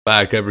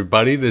Back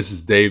everybody, this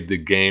is Dave the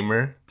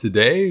Gamer.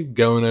 Today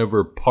going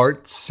over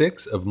part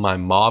 6 of my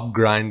mob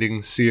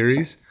grinding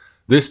series.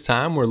 This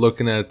time we're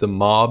looking at the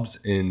mobs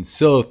in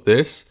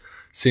Silithus,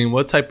 seeing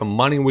what type of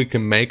money we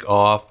can make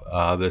off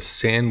the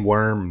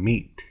sandworm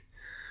meat.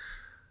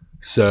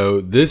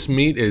 So this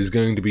meat is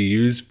going to be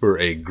used for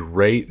a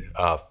great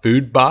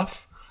food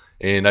buff,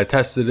 and I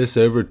tested this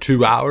over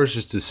 2 hours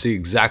just to see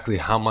exactly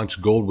how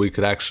much gold we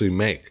could actually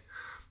make.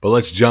 But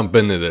let's jump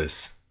into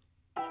this.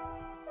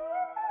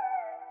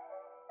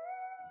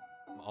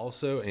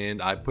 Also,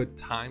 and I put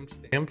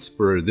timestamps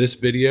for this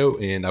video,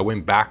 and I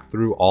went back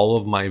through all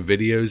of my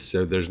videos,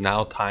 so there's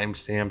now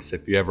timestamps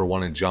if you ever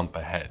want to jump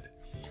ahead.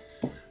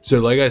 So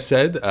like I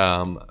said,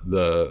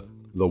 the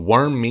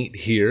worm meat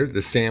here, the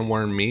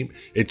sandworm meat,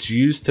 it's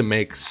used to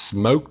make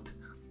smoked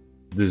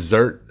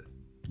dessert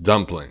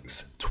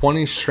dumplings.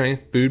 20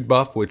 strength food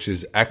buff, which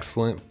is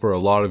excellent for a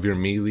lot of your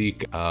melee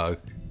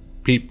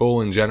people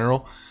in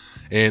general.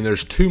 And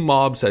there's 2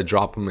 mobs that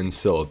drop them in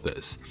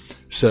Silithus.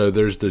 So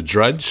there's the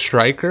Dredge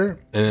Striker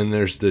and then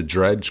there's the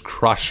Dredge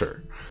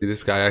Crusher.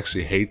 This guy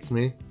actually hates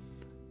me.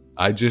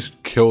 I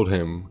just killed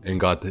him and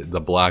got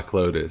the Black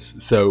Lotus.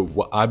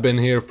 So I've been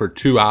here for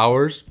 2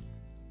 hours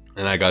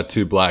and I got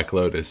 2 Black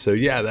Lotus. So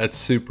yeah, that's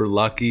super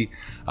lucky.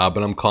 But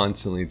I'm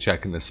constantly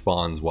checking the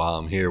spawns while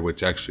I'm here,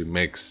 which actually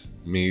makes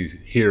me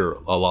here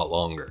a lot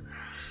longer.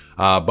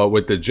 But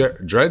with the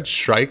Dredge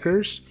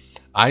Strikers,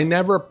 I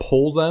never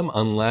pull them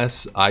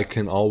unless I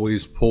can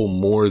always pull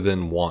more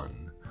than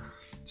one.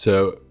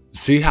 So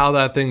see how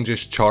that thing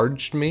just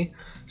charged me?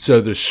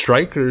 So the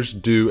strikers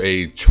do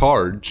a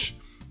charge,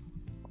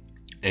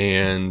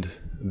 and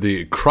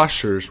the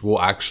crushers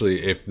will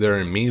actually, if they're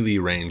in melee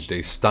range,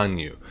 they stun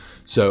you.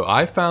 So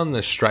I found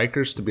the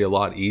strikers to be a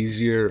lot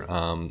easier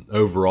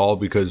overall,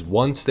 because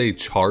once they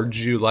charge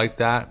you like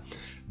that,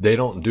 they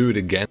don't do it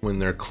again when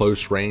they're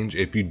close range.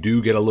 If you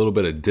do get a little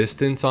bit of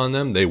distance on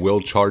them, they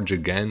will charge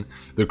again.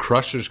 The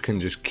crushers can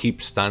just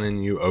keep stunning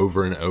you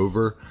over and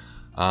over.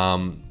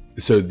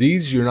 So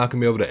these, you're not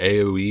going to be able to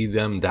AoE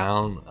them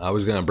down. I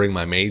was going to bring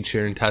my mage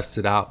here and test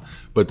it out.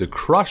 But the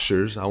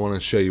crushers, I want to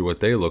show you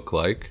what they look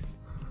like.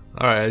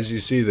 Alright, as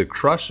you see, the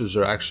crushers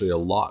are actually a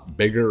lot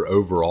bigger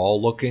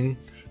overall looking.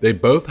 They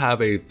both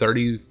have a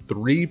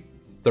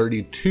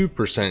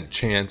 32%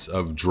 chance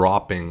of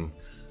dropping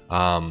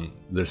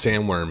the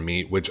sandworm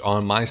meat, which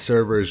on my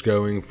server is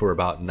going for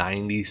about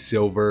 90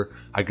 silver.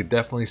 I could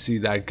definitely see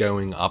that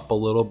going up a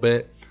little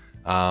bit.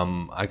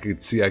 I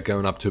could see that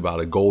going up to about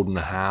 $1.50 gold.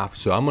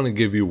 So I'm going to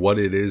give you what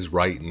it is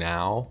right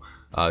now,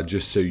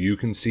 just so you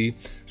can see.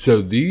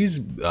 So these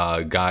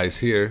guys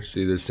here,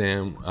 see the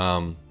see,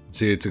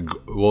 it's a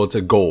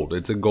gold.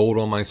 It's a gold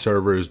on my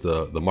server is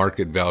the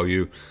market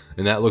value,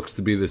 and that looks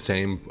to be the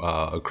same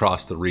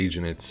across the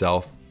region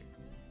itself.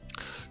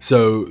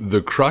 So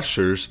the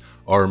crushers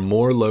are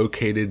more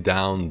located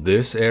down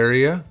this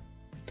area,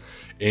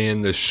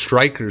 and the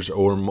strikers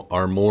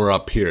are more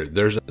up here.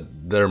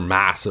 They're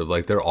massive,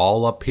 like they're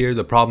all up here.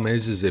 The problem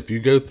is if you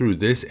go through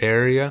this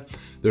area,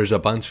 there's a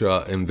bunch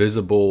of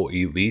invisible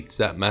elites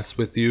that mess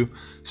with you.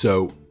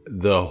 So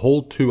the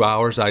whole 2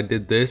 hours I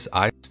did this,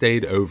 I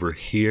stayed over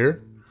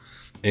here,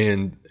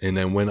 and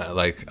then when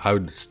I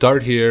would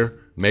start here,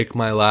 make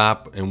my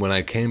lap, and when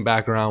I came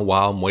back around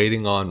while I'm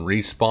waiting on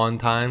respawn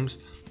times,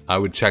 I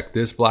would check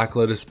this Black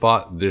Lotus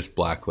spot, this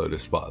Black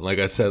Lotus spot. Like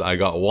I said, I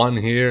got one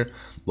here,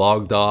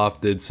 logged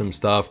off, did some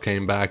stuff,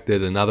 came back,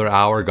 did another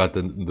hour, got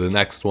the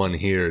next one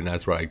here, and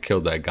that's where I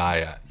killed that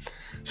guy at.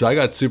 So I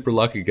got super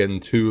lucky getting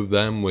 2 of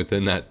them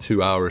within that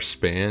 2 hour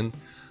span.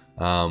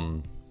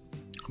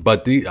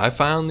 But I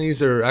found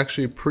these are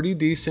actually pretty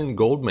decent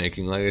gold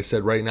making. Like I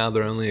said, right now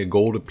they're only a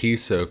gold a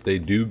piece, so if they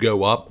do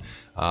go up,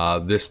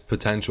 this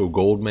potential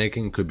gold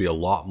making could be a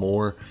lot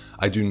more.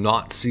 I do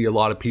not see a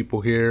lot of people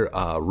here.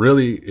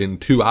 Really, in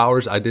 2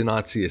 hours, I did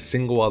not see a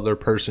single other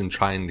person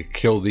trying to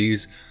kill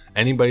these.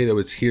 Anybody that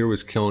was here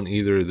was killing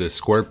either the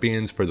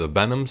scorpions for the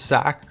venom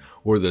sac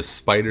or the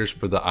spiders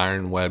for the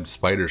iron web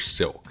spider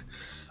silk.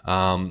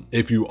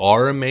 If you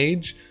are a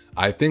mage,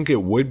 I think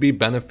it would be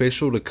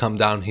beneficial to come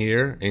down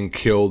here and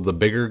kill the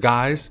bigger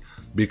guys,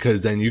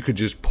 because then you could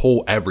just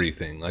pull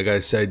everything. Like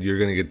I said, you're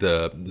going to get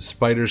the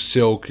spider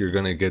silk, you're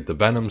going to get the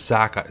venom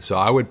sac. So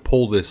I would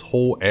pull this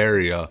whole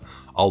area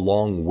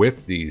along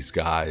with these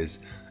guys,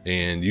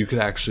 and you could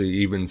actually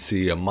even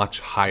see a much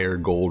higher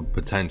gold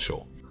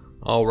potential.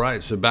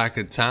 Alright, so back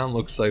at town,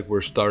 looks like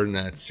we're starting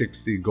at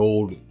 60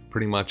 gold,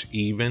 pretty much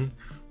even.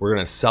 We're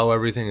going to sell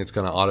everything. It's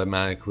going to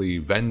automatically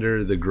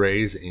vendor the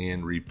grays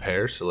and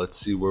repair. So let's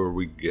see where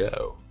we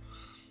go.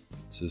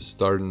 So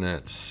starting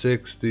at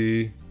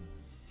 60.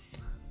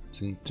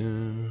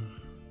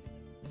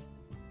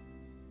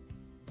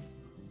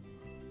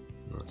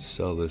 Let's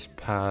sell this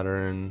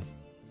pattern.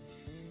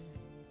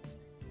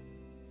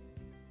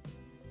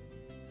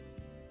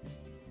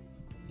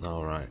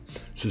 Alright,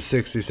 so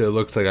 60, so it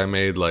looks like I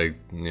made like,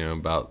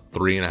 about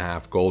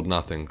 3.5 gold,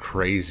 nothing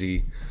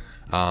crazy.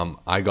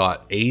 I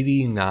got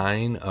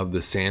 89 of the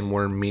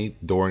sandworm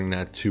meat during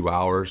that 2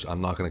 hours.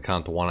 I'm not going to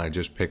count the one I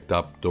just picked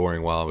up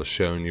during while I was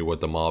showing you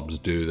what the mobs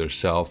do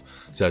themselves.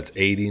 So that's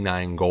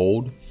 89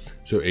 gold.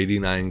 So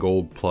 89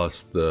 gold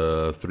plus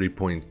the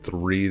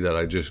 3.3 that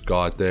I just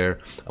got there.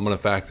 I'm going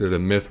to factor the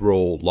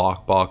mithril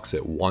lockbox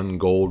at 1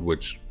 gold,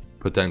 which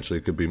potentially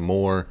could be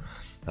more.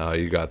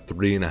 You got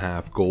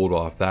 3.5 gold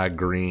off that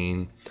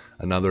green,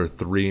 another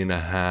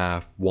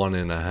 3.5,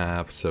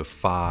 1.5, so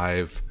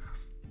 5,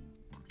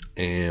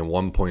 and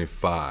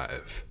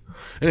 1.5.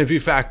 And if you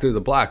factor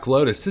the Black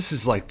Lotus, this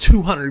is like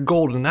 200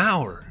 gold an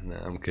hour. No,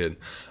 I'm kidding.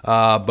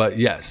 But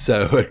yes,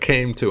 so it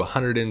came to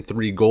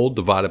 103 gold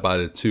divided by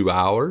the 2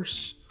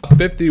 hours.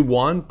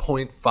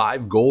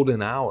 51.5 gold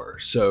an hour.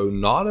 So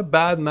not a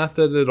bad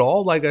method at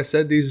all. Like I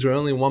said, these are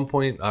only 1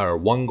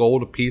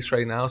 gold a piece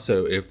right now.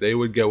 So if they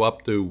would go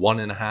up to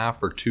 1.5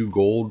 or 2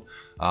 gold,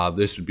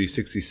 this would be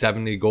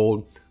 60-70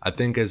 gold. I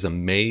think as a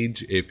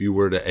mage, if you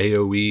were to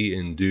AoE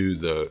and do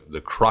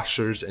the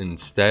crushers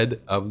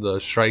instead of the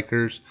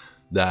strikers,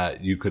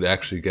 that you could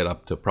actually get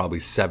up to probably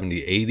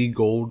 70-80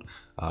 gold,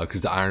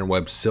 because the iron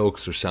web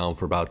silks are selling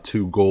for about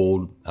 2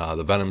 gold.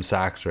 The venom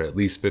sacks are at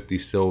least 50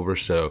 silver,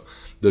 so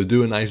they'll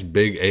do a nice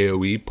big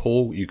AoE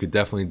pull. You could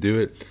definitely do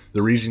it.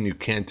 The reason you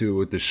can't do it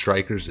with the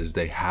strikers is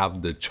they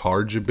have the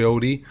charge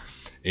ability,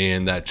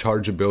 and that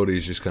charge ability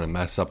is just going to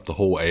mess up the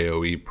whole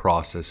AoE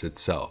process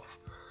itself.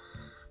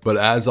 But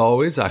as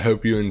always, I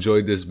hope you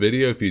enjoyed this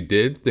video. If you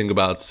did, think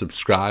about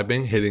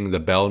subscribing, hitting the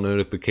bell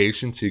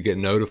notification so you get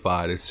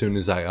notified as soon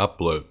as I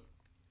upload.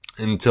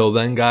 Until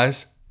then,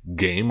 guys,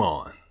 game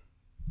on.